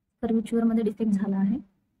कर्वेचर मध्ये डिफेक्ट झाला आहे,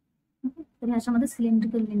 तर ह्याच्यामध्ये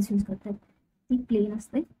सिलेंड्रिकल लेन्स यूज करतात. ती प्लेन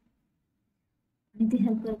असते आणि ती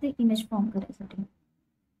हेल्प करते इमेज फॉर्म करायसाठी.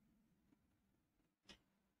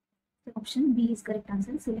 Option B is correct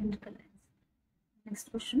answer, cylindrical lens. Next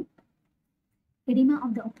question. Edema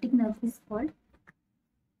of the optic nerve is called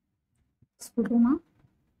scotoma,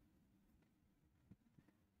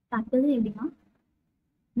 papillary edema,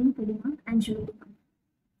 lymphedema, angioedema.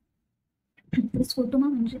 तर स्कोटोमा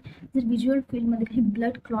म्हणजे जर व्हिज्युअल फील्डमध्ये काही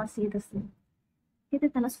ब्लड क्लॉट्स येत असतील हे तर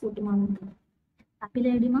त्याला स्कोटोमा म्हणतात.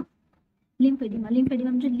 पॅपिलरी एडिमा, लिम्फेडिमा. लिम्फेडिमा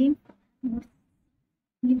म्हणजे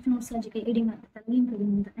लिम्फ नोड्सला जे काही एडिमा आहे त्याला लिम्फेडिमा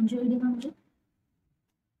म्हणतात. अँजिओएडिमा म्हणजे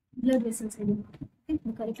blood vessels oedema. Okay.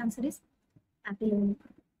 The correct answer is papillary.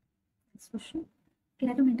 Next question.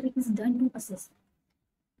 Keratometry is done to assess.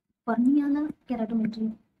 कॉर्नियाला केराटोमेट्री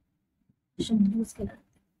शब्द यूज केला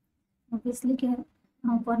जातो. Obviously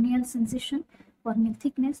corneal sensation, corneal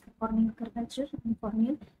thickness, corneal curvature आणि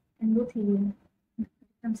कॉर्नियल एंडोथेलियम.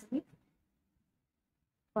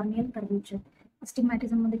 Corneal curvature.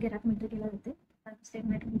 अस्टिग्मॅटिझम मध्ये केराटोमेट्री केला जाते,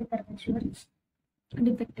 अस्टिग्मॅटिझम मध्ये कर्व्हेचर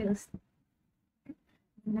डिफेक्टेड असते.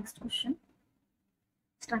 Next question.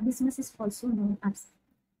 Strabismus is also known as.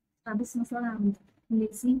 Strabismus ला नाम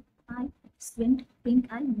lazy eye, squint,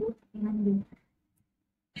 pink eye, both A and B.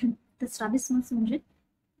 तर strabismus म्हणजे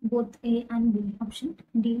both A and B. Option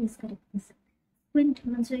D is correct. Squint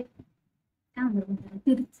म्हणजे काय म्हणतात,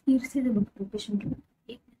 तिरछे बघतो पेशंट,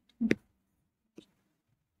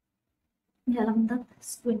 याला म्हणतात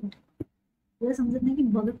स्क्विंट. तुला समजत नाही की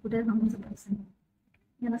बघत कुठे समजत पर्सन,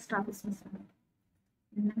 याला स्ट्रॅबिस्मस.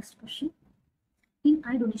 Next question. In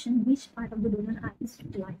I donation which part of the donor I is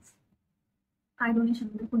utilise. I donation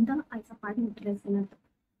मध्ये कोणता आयचा पार्ट युटिलाइज केला जातो?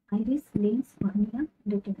 Iris, lens, cornea,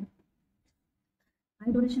 retina.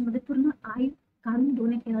 I donation मध्ये पूर्ण आय काढून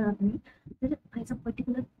डोनेट केला जात नाही, तर आयचा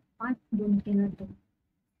पर्टिक्युलर पार्ट डोनेट केला जातो.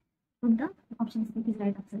 कोणता? Option C is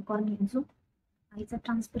right answer. Cornea जो आईचा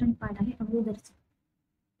ट्रान्सपरंट पार्ट आहे अगोदरचा.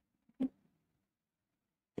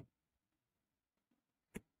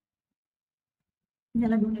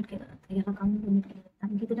 याला डोनेट केलं जातं, याला काढून डोनेट केलं जातं.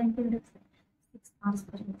 आणि किती टाइम पिरियड असते? 6 hours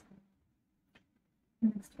पर्यंत.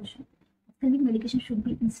 Next question. Ophthalmic medication should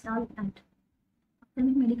be installed at.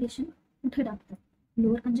 Ophthalmic medication कुठे टाकतात?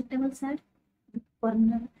 Lower कंजक्टिव्हल side,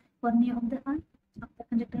 cornea of the I, upper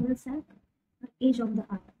कंजक्टिव्हल side, age of the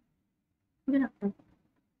I. कुठे टाकतात?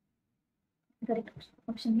 Correct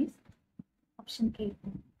option is option A.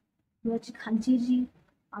 डोळ्याची खालची जी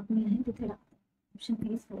पापणी आहे तिथे टाकतात. Option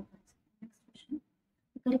A is correct. Next question.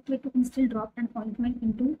 Correct way to instil drop and ointment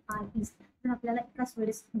in to I is. तर आपल्याला एकाच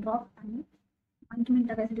वेळेस ड्रॉप आणि ऑइंटमेंट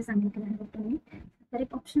टाकायसाठी सांगितलं आहे डॉक्टरने.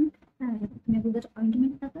 करेक्ट ऑप्शन काय आहे? तुम्ही अगोदर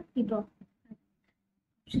ऑइंटमेंट टाका की drop?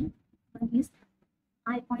 Option one is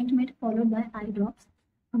I ointment followed by eye drops.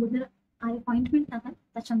 अगोदर आय ऑइंटमेंट टाका,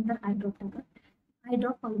 त्याच्यानंतर आय ड्रॉप टाका. I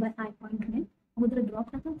drop follow by I ointment. अगोदर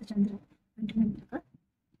ड्रॉप टाका, त्याच्यानंतर ऑइंटमेंट टाका.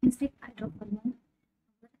 Instead I drop follow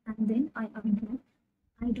and then I ointment.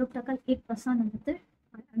 I drop टाकाल 1 तासानंतर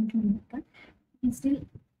I ointment टाकाल. Instead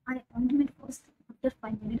I ointment first after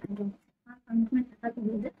 5 minutes I drop. I ointment टाकाल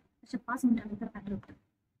अगोदर, त्याच्या 5 मिनिटानंतर I drop टाका.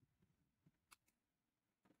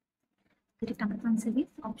 Correct answer is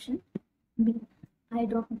option B. I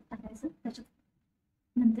drop टाकायचं,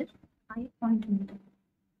 त्याच्यानंतर I ointment टाकायचं.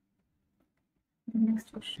 Next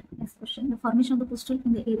question. The formation of the pustule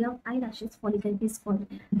in the area of eyelashes follicle is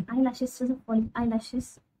called. Eyelashes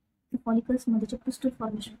follicles मध्ये जे pustule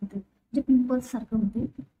formation होते, जे पिंपल्स सारखं होते,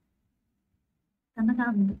 त्यांना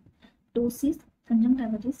काय म्हणतात? Ptosis,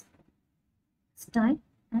 कंजंक्टिव्हिटिस, स्टाय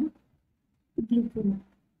and glaucoma.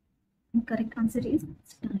 Correct answer is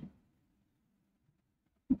स्टाय.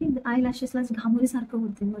 Okay, आयलॅशेसला Ghamori सारखं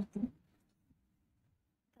होते वरती,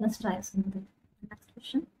 त्याला स्टाय असं म्हणतात. Next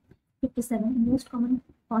question. 57. Most common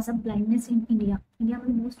cause of blindness in India.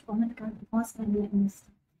 इंडियामध्ये मोस्ट कॉमन कॉज काय blindness?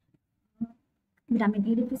 Vitamin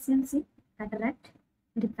A deficiency, cataract,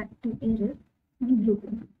 refractive error आणि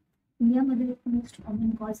ग्लुकोमा. इंडियामध्ये most common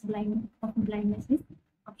cause of blindness is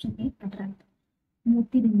option A cataract,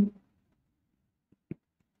 मोतीबिंदू.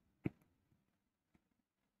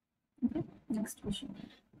 Okay, next question.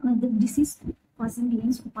 The disease causing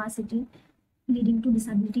lens opacity leading to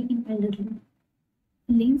disability in elderly.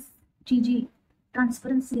 Lens ची जी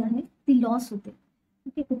transparency आहे ती loss होते.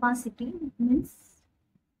 Okay, opacity means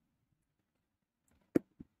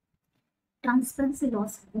transparency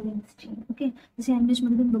loss होते लेन्सची. Okay, जसे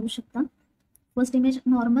इमेजमध्ये तुम्ही बघू शकता. First image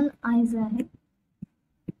normal I जे आहे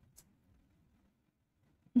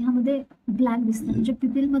ह्यामध्ये ब्लॅक दिसतं, म्हणजे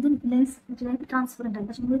पिपिलमधून लेन्स जे आहे ट्रान्सपरंट आहे,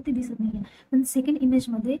 त्याच्यामुळे ते दिसत नाही आहे. पण सेकंड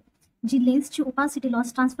इमेजमध्ये जी लेन्सची ओपासिटी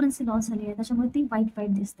लॉस, ट्रान्सपरन्सी लॉस झाली आहे, त्याच्यामुळे ती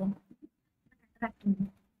व्हाईट दिसते.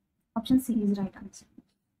 Option C is right answer.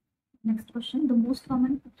 Next question. The most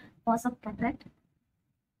common cause of cataract.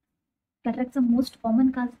 Cataract's most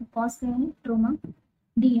common cause है trauma,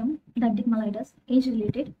 DM, diabetic mellitus, age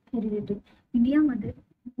related, hereditary. India मध्ये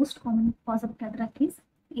most common cause of cataract is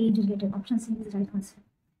age related. Option C is right answer.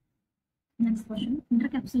 Next question.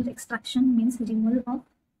 Intracapsular extraction means removal of.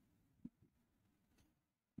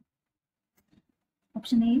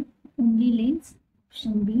 Option A only lens.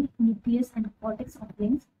 Option B nucleus and cortex of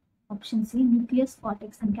lens. Option C nucleus,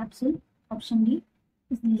 cortex and capsule. Option D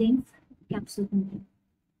is lens, capsule only.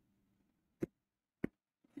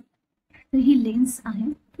 तर ही lens आहे.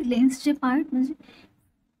 लेन्सचे part म्हणजे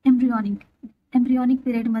embryonic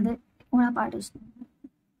पिरियडमध्ये ओळा part असतो,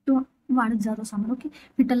 तो वाढत जातो समोर. Okay,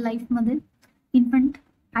 foetal लाईफमध्ये इन्फंट,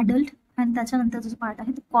 ॲडल्ट आणि त्याच्यानंतर जो पार्ट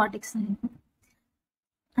आहे तो कॉर्टेक्स आहे.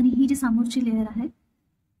 आणि ही जी समोरची लेअर आहे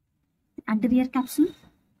अँटेरियर कॅप्सूल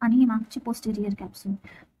आणि ही मागची पोस्टेरियर कॅप्सूल.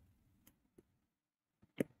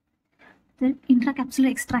 तर इंट्राकॅप्सुलर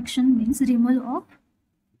extraction means removal of.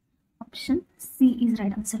 Option C is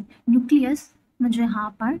right answer. Nucleus म्हणजे हा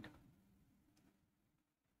पार्ट,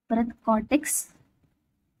 परत कॉर्टेक्स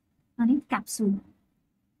आणि कॅप्सूल.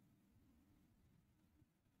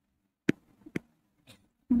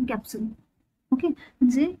 कॅप्सूल. ओके,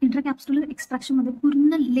 म्हणजे इंट्राकॅप्सुलर एक्सट्रॅक्शन मध्ये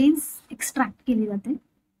पूर्ण लेन्स एक्स्ट्रॅक्ट केली जाते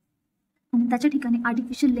आणि त्याच्या ठिकाणी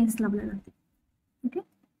आर्टिफिशियल लेन्स लावले जाते. Okay,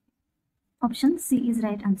 option C is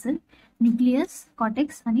right answer. Nucleus,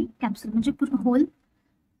 cortex आणि कॅप्सूल म्हणजे पूर्ण होल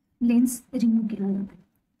लेन्स रिमूव्ह केला जाते.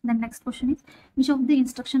 Then next question is which of the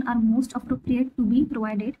instruction are most appropriate to be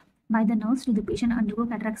provided by the nurse to the patient undergo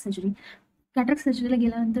cataract surgery. Cataract सर्जरीला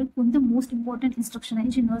गेल्यानंतर कोणतं most important instruction आहे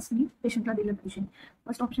जी नर्सनी पेशंटला दिलं पाहिजे.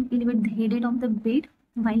 First option, elevate the head of the bed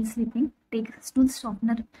while sleeping, take stool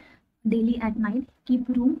softener daily at night, keep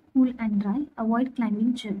room cool and dry, avoid climbing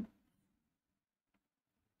chair.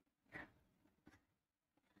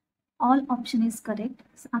 All option is correct.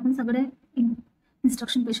 आपण सगळे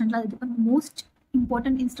instruction पेशंटला देतो, पण most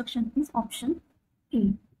important instruction is option A.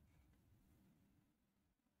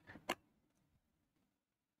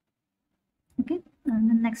 Okay,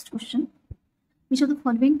 and the next question, which of the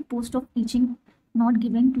following post of teaching not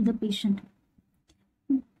given to the patient?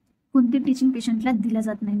 कोणती teaching पेशंटला दिल्या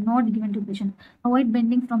जात नाही, not given to patient. Avoid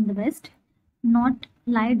bending from the waste, not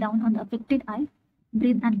lie down on the affected I,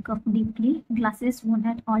 breath and cuff deeply, glasses वोन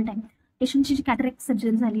at all time. पेशंटची जी cataract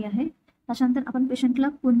surgery झाली आहे त्याच्यानंतर आपण पेशंटला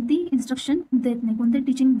कोणती इन्स्ट्रक्शन देत नाही, कोणती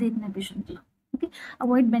टीचिंग देत नाही पेशंटला. Okay,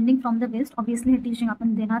 avoid bending from the waste, obviously हे टीचिंग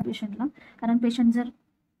आपण देणार पेशंटला, कारण पेशंट जर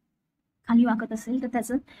खाली वाकत असेल तर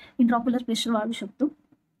त्याचं इंट्राओक्युलर प्रेशर वाढू शकतो.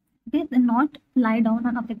 Okay, not lie down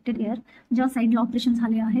on affected air, ज्या साईडला ऑपरेशन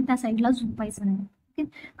झाले आहे त्या साईडला झोपायचं नाही.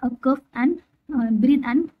 Okay, cuff and breath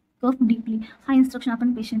and cuff deeply, हा इन्स्ट्रक्शन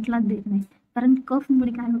आपण पेशंटला देत नाही, कारण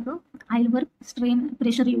कफमुळे काय होतं, आयवर स्ट्रेन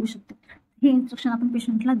प्रेशर येऊ शकतं. हे इन्स्ट्रक्शन आपण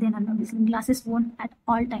पेशंटला देणार नाही. ग्लासेस वोन at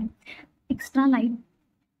all time, extra light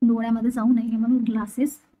डोळ्यामध्ये जाऊ नये म्हणून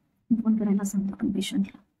ग्लासेस वोन करायला सांगतो आपण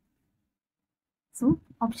पेशंटला. So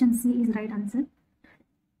option C is right answer.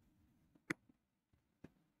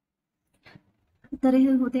 तर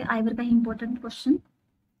हे होते आयवर काही इम्पॉर्टंट क्वेश्चन.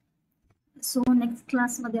 सो नेक्स्ट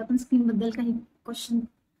क्लासमध्ये आपण स्किनबद्दल काही क्वेश्चन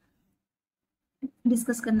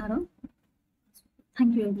डिस्कस करणार आहोत.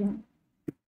 Thank you everyone.